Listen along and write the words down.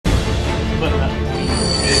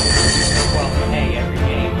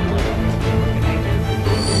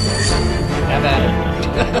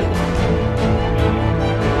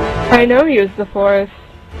I know he was the fourth.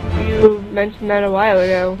 You mentioned that a while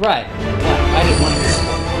ago. Right. Yeah, I didn't want to be the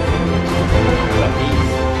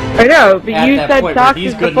fourth. I know, but you said Sox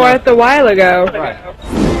is the fourth a while ago. Right.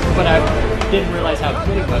 But I didn't realize how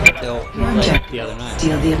good it was until like the other night.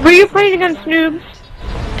 Were you playing against noobs?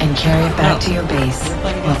 And carry it back to your base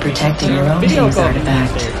while protecting your own team's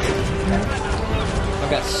artifact.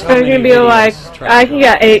 Got so I was gonna be like, I can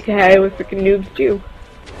get 8K with freaking noobs too.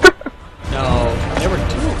 No, there were two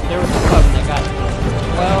of them that got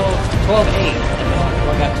 12-8, and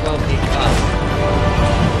one got 12-8-5.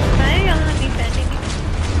 I don't have defending.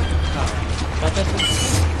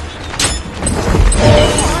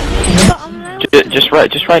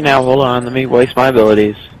 Just right now, hold on, let me waste my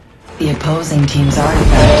abilities. The opposing team's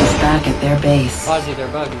artifact is back at their base. Ozzy, they're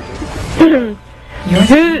bugging.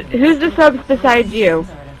 Who's the subs besides you?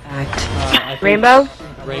 Rainbow?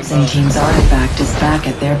 Opposing team's artifact is back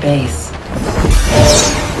at their base.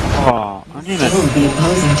 Oh, I need The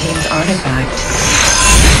opposing team's artifact.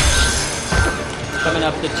 Coming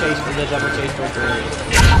up the chase for the double chase for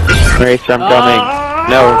Grace, I'm coming.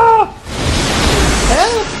 No.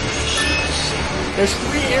 Help! There's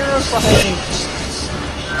 3 arrows behind me.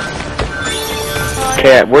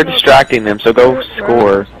 Okay, we're distracting them, so go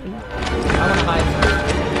score.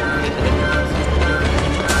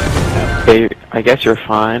 Okay, I guess you're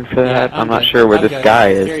fine for that. I'm not sure where this guy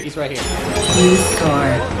is. He's right here. You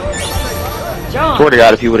score. John, Swear to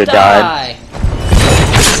God, if he would have died.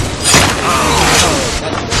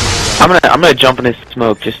 I'm gonna jump in his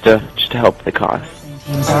smoke just to help the cause.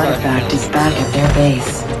 Team's artifact is back at their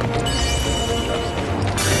base.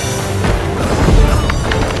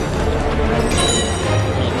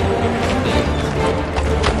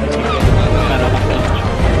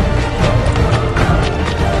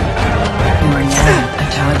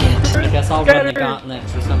 I'll run the gauntlet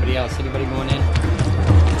for somebody else. Anybody going in?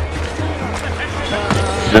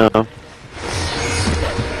 No.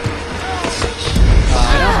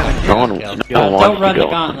 Don't run the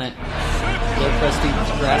gauntlet. LePeePee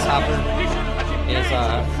is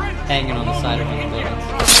hanging on the side of one of the buildings.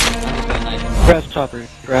 Grasshopper.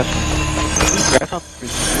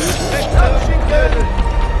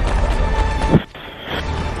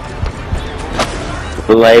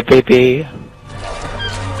 LePeePee.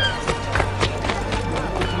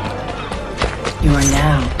 You are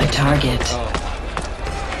now a target. Oh.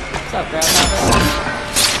 What's up, Grasshopper?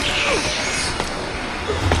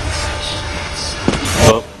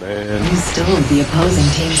 Oh, man. You stole the opposing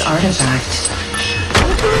team's artifact.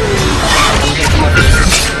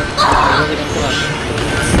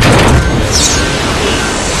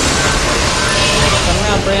 Come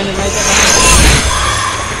around, Brandon, right there behind you.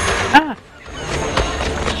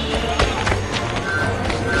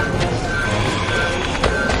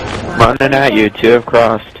 Running at you, 2 have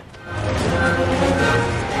crossed.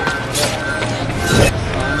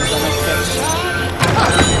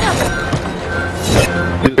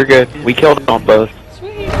 You're good. We killed them on both. You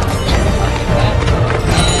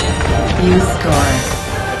score.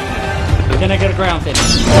 Can I get a ground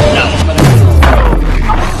finish? No.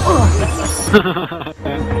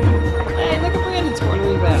 Hey, look at Brandon scoring a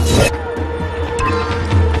rebound.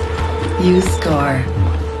 You score.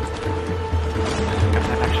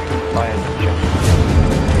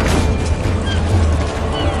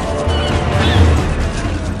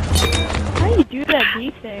 How do you do that B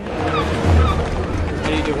thing? How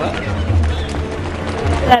do you do what?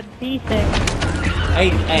 That B thing. A.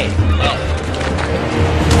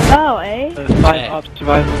 Oh, A?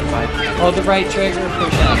 Hold the right trigger,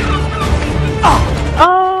 push out.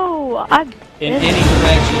 Oh, I'm in any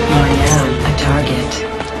direction. You are now a target.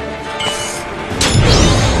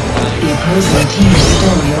 The opposing team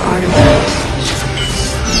stole your artifact.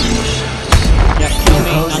 The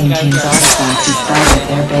opposing team's artifact is back at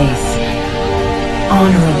their base.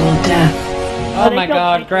 Honorable death. Oh my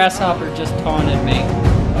god, Grasshopper just taunted me.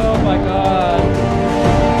 Oh my god.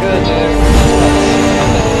 Good, dude.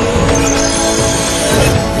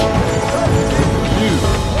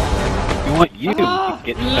 You want you to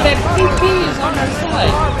get LePeePee is on our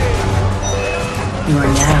side. You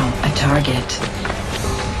are now a target.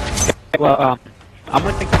 Well, I'm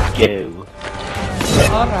gonna go.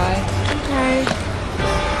 Alright. okay.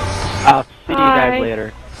 I'll see you guys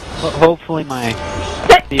later. Hopefully my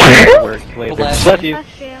theater works later. Bless you.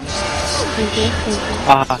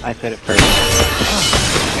 I said it first.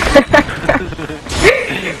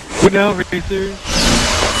 No, racers.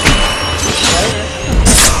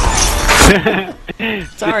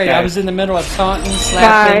 Sorry, I was in the middle of taunting,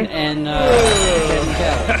 slapping, and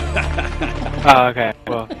Oh, okay.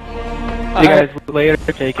 Well. See you guys later.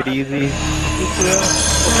 Take it easy. You too.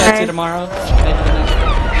 We'll catch you tomorrow. Maybe the next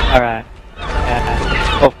one. Alright.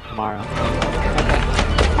 Oh, tomorrow.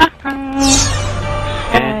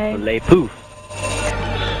 And LePeePee.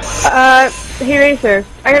 Hey Racer,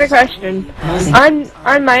 I got a question. On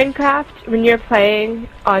Minecraft, when you're playing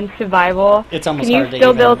on survival, It's almost can you hard to still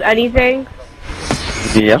even- build anything?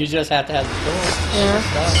 Yep. You just have to have the tools.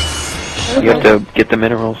 Yeah. You have to get the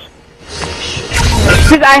minerals.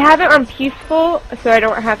 Because I have it on peaceful, so I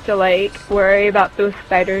don't have to like worry about those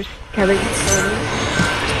spiders coming to kill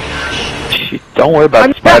me. Don't worry about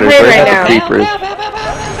I'm the spiders. not playing Worry right about the now. creepers.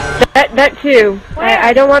 That too.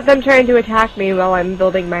 I don't want them trying to attack me while I'm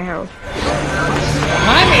building my house.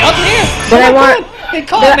 Behind me, up here! But I want, They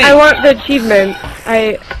caught but me! I want the achievement.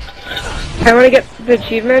 I want to get the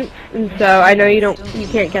achievement, and so I know you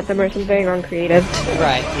can't get them or something on creative.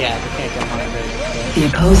 Right, yeah, we can't go hungry. The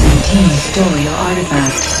opposing team stole your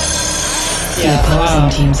artifact. The Yeah, opposing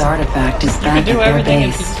team's artifact is you back can do at their everything in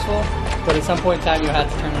base. peaceful, but at some point in time you have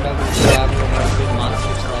to turn it over to survival and have a big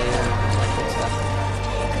monster slayer and stuff.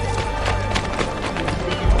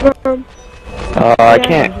 I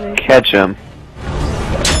can't catch him.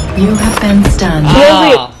 You have been stunned.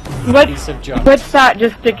 Ah, Wait, piece of junk. what's that?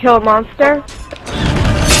 Just to kill a monster?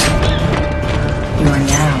 You are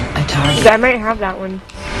now a 'Cause target. I might have that one.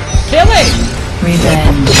 Kill it!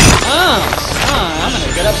 Revenge. I'm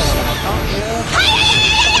gonna get up and I'm gonna taunt you.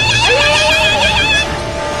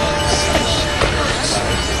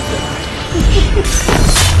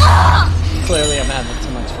 Clearly I'm having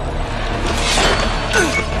too much fun.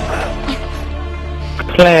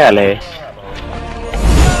 Clearly.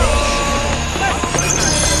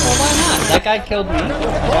 Well, why not? That guy killed me. I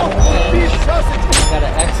got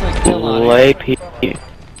an excellent kill on him. LePeePee.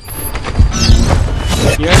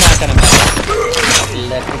 You're not gonna make it.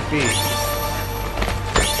 LePeePee.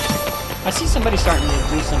 I see somebody starting to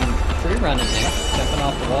do some free running there, jumping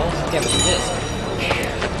off the walls. Yeah, but this.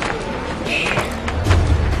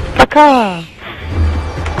 Caca.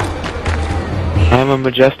 I'm a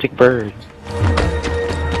majestic bird. You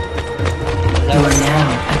are now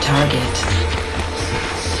a target.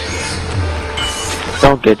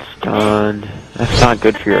 Don't get stunned. That's not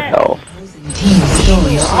good for your health. Opposing team stole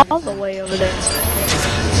your All the way over there.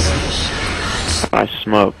 I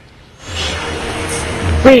smoke.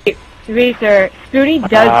 Wait, Racer, Spoonie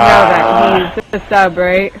does know that he's a sub,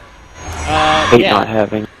 right? Hate Yeah. not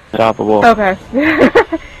having unstoppable. Okay.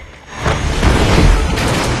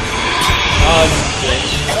 Oh,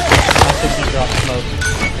 bitch. I think he dropped smoke.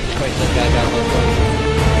 Wait, this guy got low vote.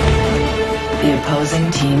 The opposing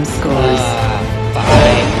team scores.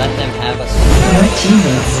 Fine. Let them have a Your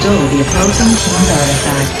teammate stole the opposing team's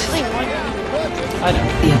artifact. I know.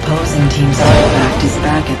 The opposing team's artifact is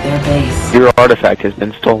back at their base. Your artifact has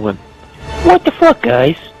been stolen. What the fuck,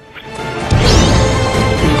 guys?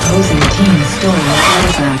 The opposing team stole your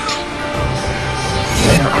artifact.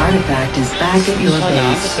 Your artifact is back at your Oh no, I'm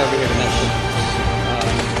base. just over here to mess with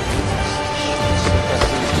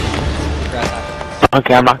Grasshopper.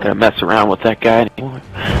 Okay, I'm not gonna mess around with that guy anymore.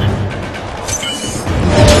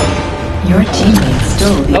 Your teammate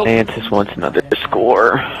stole the Nope. Mantis wants another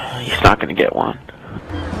score. He's not gonna get one.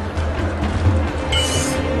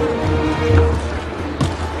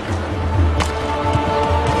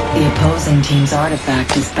 The opposing team's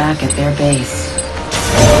artifact is back at their base.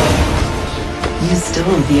 You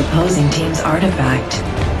stole the opposing team's artifact.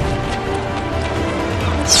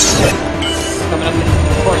 Coming up in the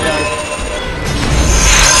courtyard.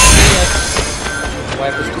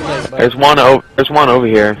 Wipe was too late, but There's one over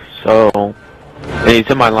here. So, and he's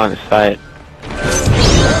in my line of sight.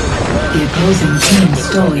 The opposing team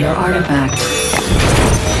stole your artifact.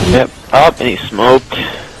 Yep, up and he smoked. yeah,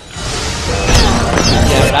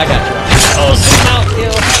 but I got you. Oh, zoom out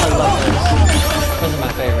kill. I love this. This is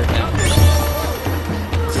my favorite now.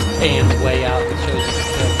 Just pans way out and shows you the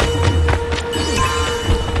kill.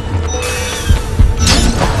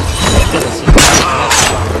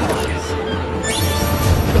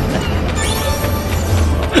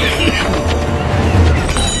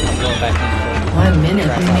 I'm going back in. 1 minute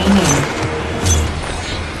remaining.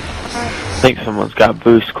 I think someone's got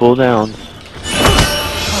boost cooldowns.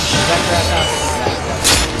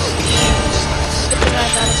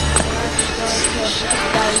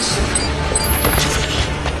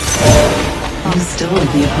 You stole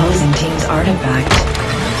the opposing team's artifact.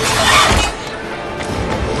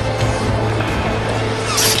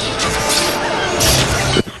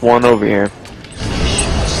 There's one over here.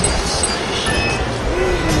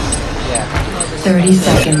 30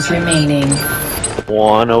 seconds remaining.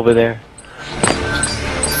 One over there.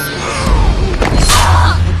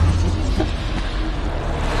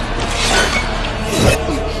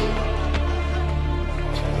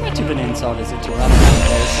 insult is it to run around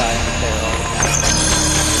their side of the barrel?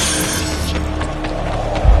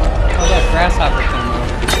 Oh, that grasshopper came over.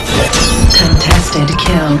 Contested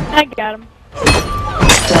kill. I got him.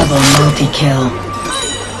 Double multi-kill.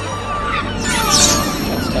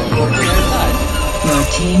 Let's teleport to their side. Your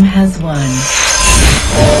team has won.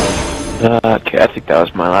 Okay, I think that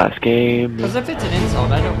was my last game. Because if it's an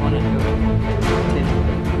insult, I don't want to do it.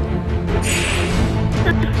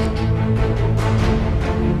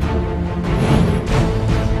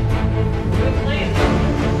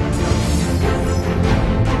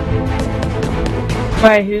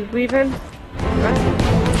 Why, who's leaving?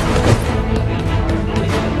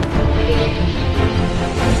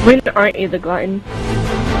 When aren't you the glutton?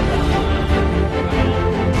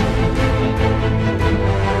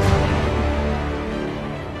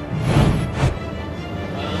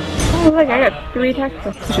 Oh look, I got 3 text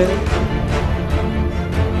messages.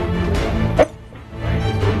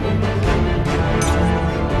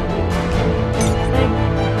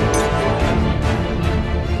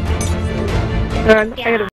 I gotta